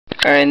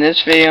Alright, in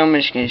this video I'm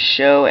just going to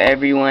show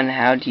everyone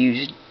how to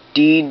use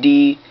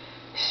DDCV6,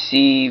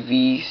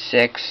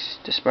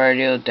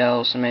 Dispartio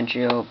del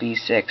Cementrio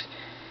B6,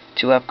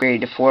 to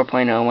upgrade to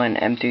 4.01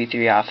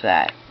 M33 off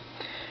that.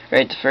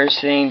 Alright, the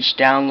first thing, just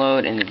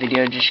download in the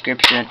video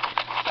description,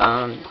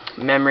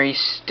 memory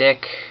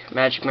stick,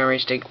 magic memory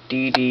stick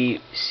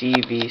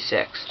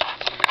DDCV6.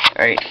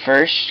 Alright,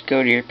 first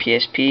go to your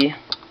PSP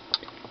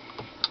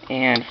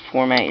and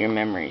format your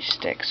memory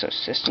stick. So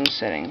system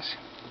settings,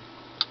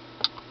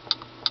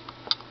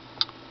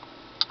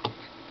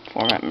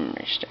 format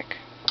memory stick.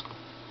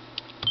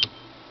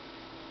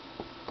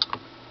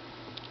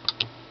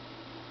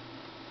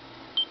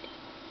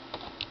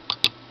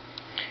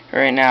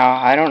 Right now,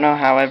 I don't know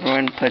how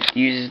everyone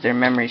uses their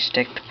memory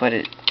stick to put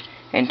it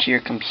into your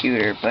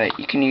computer, but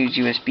you can use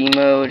USB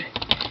mode.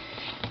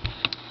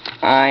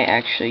 I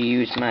actually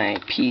use my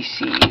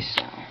PC,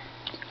 so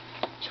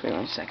just wait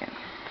 1 second.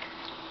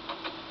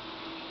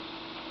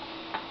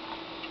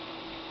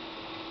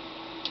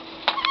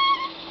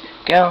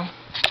 There we go.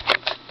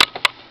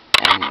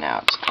 And now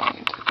it's going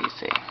into the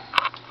PC.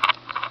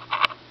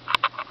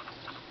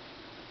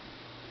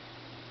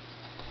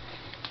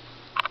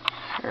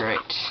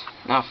 Alright,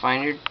 now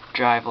find your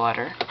drive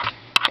letter.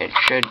 It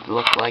should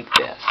look like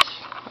this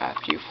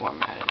after you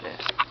formatted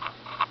it.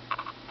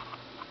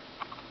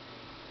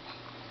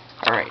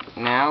 Alright,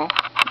 now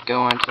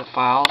go onto the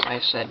files I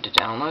said to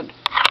download.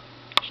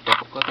 Just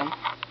double click them.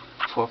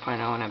 4.0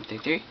 and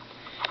M33.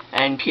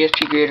 And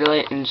PSP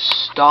Grader,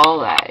 install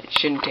that. It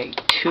shouldn't take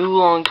too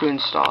long to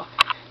install,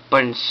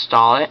 but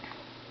install it.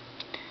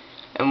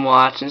 And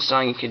while that's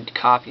installing, you could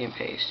copy and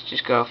paste.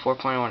 Just go to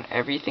 4.1,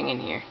 everything in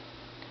here.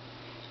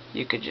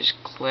 You could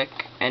just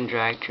click and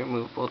drag to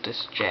removable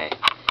disk J.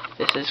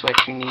 This is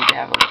what you need to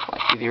have it look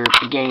like at the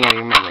beginning of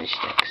your memory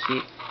stick.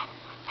 See?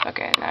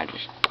 Okay, now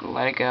just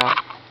let it go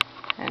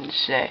and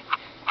say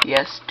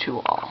yes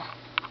to all.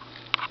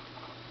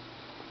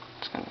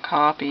 It's gonna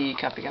copy.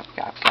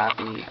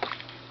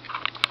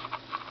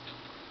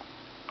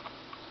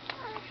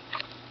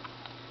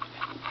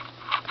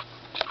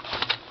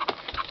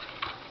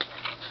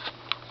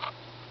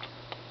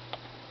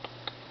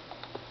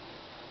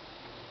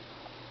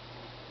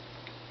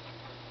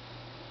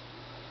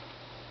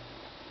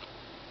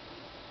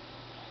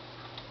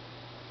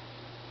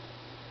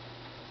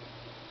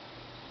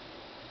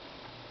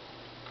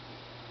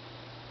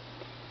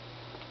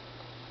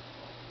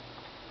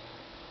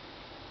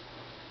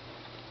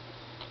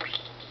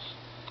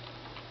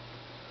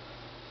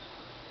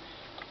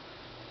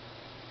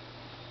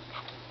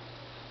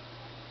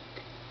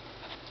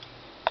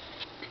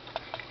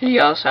 You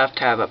also have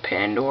to have a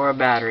Pandora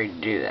battery to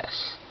do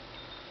this.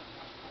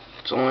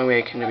 It's the only way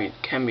it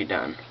can be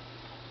done.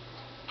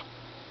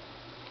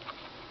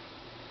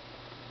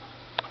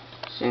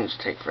 Seems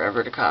to take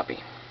forever to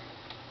copy.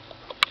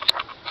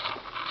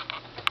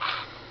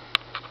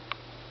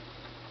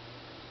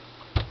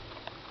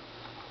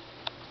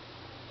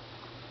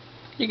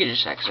 You can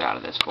just exit out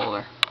of this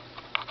folder.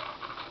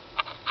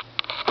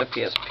 The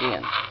PSP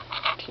and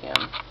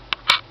TM.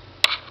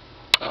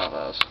 All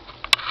those.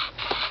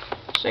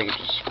 So you can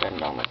just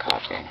spend on the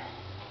copying.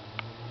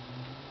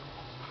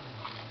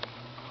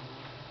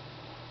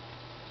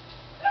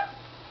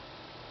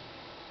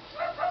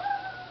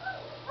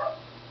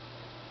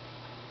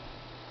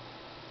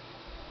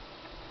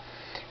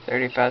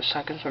 "35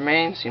 seconds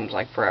remain," seems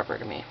like forever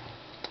to me.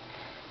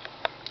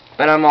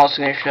 But I'm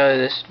also going to show you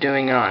this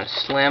doing it on a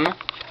Slim,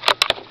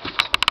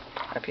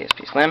 a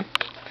PSP Slim.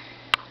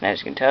 And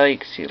as you can tell, you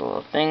can see the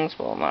little things.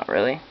 Well, not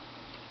really.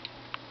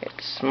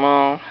 It's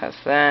small, has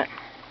that.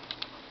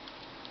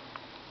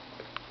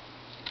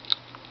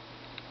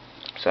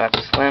 So that's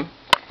a Slim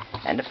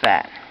and a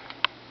Fat.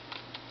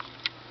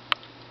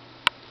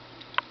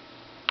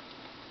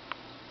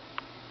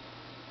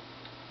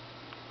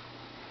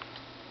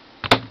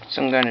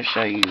 So I'm going to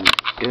show you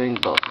doing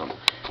both of them.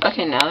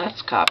 Okay, now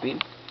that's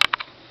copied.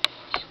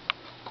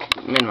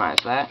 Minimize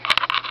that.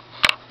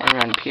 And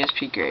run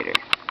PSP Grader.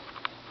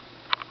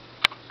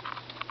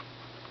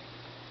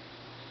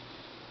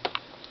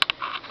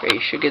 Okay,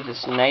 you should get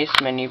this nice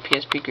menu,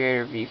 PSP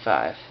Grader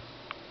V5.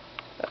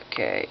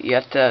 Okay, you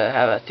have to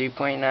have a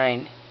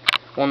 3.9.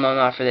 Well, no,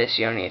 not for this.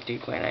 You don't need a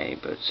 3.9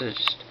 boot. So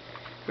just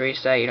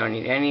erase that. You don't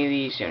need any of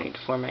these. You don't need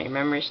to format your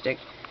memory stick.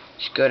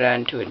 Just go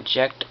down to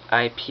eject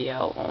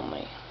IPL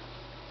only.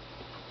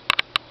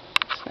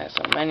 It's nice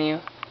on menu.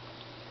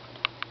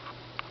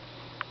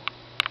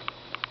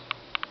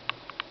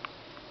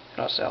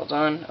 All cell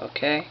done.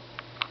 Okay.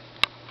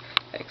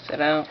 Exit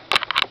out.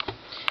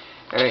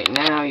 Alright,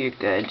 now you're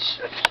good.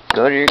 So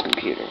go to your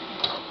computer.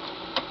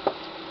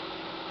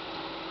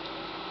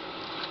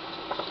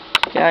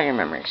 Get out your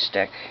memory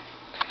stick.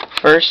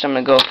 First, I'm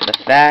going to go for the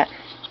Fat.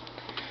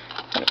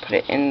 I'm going to put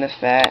it in the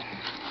Fat.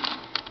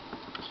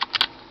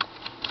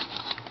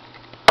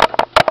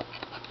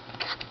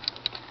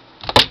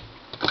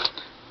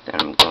 Then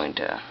I'm going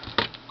to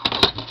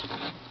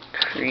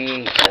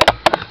create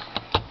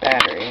a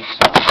battery.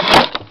 So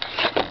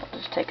I'll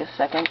just take a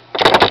second.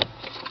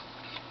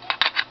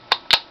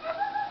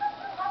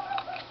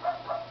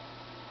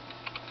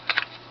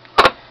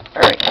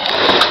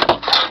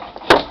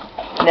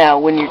 Now,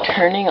 when you're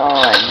turning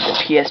on the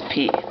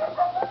PSP,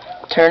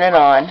 turn it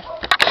on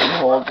and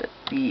hold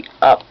the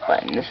up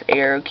button, this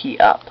arrow key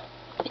up.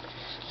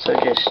 So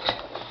just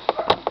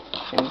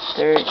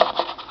insert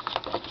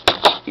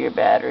your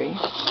battery.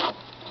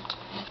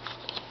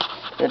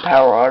 The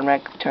power will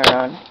automatically turn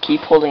on.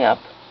 Keep holding up.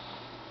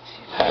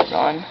 See if power's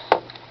on.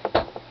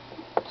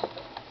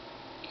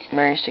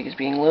 Memory stick is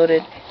being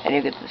loaded, and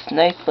you get this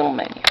nice little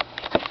menu.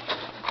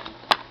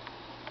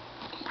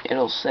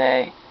 It'll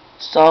say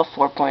install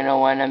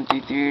 4.01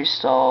 M33,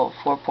 install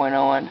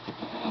 4.01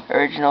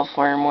 original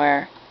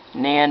firmware,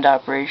 NAND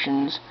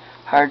operations,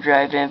 hard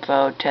drive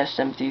info, test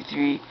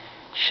M33,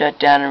 shut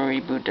down and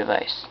reboot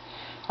device.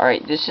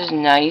 Alright, this is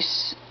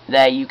nice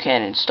that you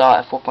can install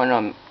at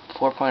 4.01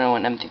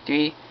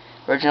 M33,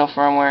 original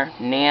firmware,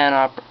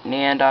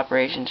 NAND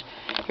operations.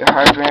 Your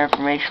hardware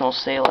information will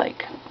say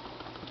like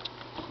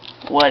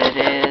what it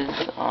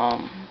is.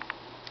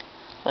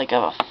 Like I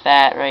have a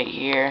FAT right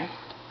here.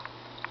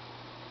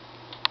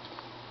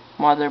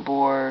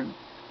 Motherboard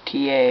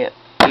TA82.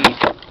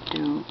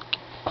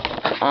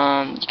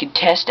 You can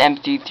test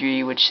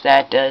M33, which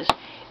that does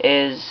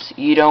is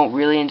you don't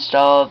really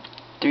install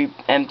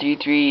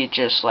M33. It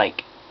just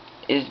like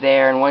is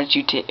there, and once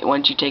you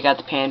take out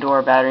the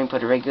Pandora battery and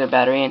put a regular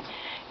battery in,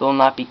 it will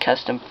not be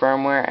custom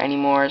firmware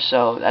anymore.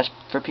 So that's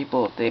for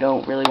people if they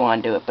don't really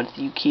want to do it. But if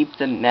you keep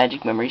the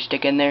magic memory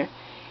stick in there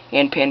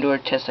and Pandora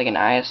tests like an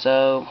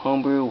ISO,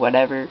 homebrew,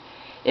 whatever,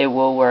 it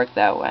will work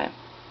that way.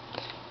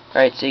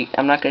 Alright, so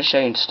I'm not going to show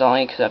you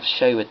installing it because I have to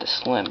show you with the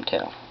Slim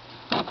too.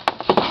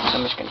 So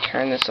I'm just going to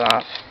turn this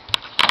off.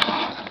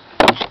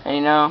 And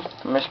you know,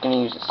 I'm just going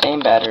to use the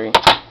same battery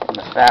and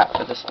the FAT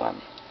for the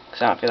Slim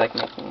because I don't feel like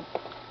making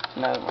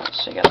another one.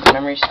 So you got the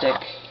memory stick.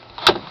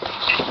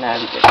 Now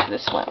you get to the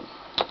Slim.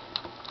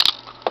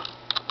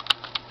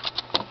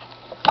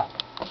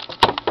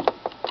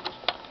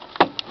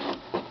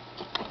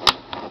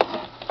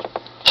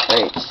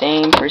 Alright,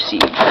 same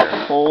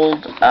procedure.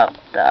 Hold up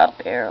the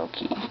up arrow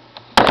key.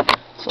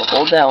 So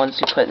hold that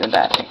once you put in the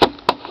battery.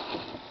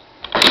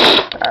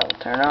 Alright, we'll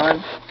turn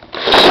on.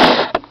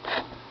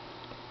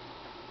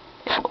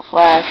 It will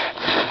flash.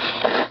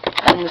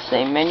 And the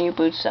same menu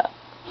boots up.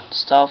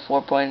 Install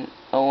 4.01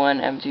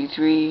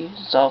 M33,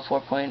 install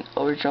 4.0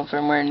 original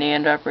firmware,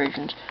 NAND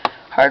operations,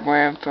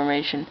 hardware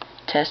information,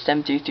 test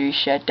M33,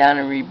 shut down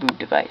and reboot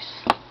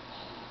device.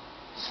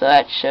 So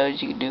that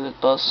shows you can do with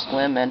both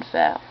Slim and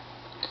FAT.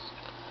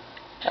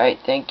 Alright,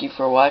 thank you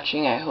for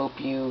watching. I hope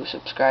you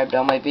subscribe to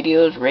all my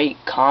videos, rate,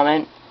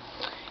 comment,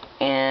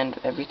 and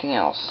everything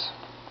else.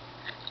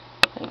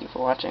 Thank you for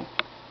watching.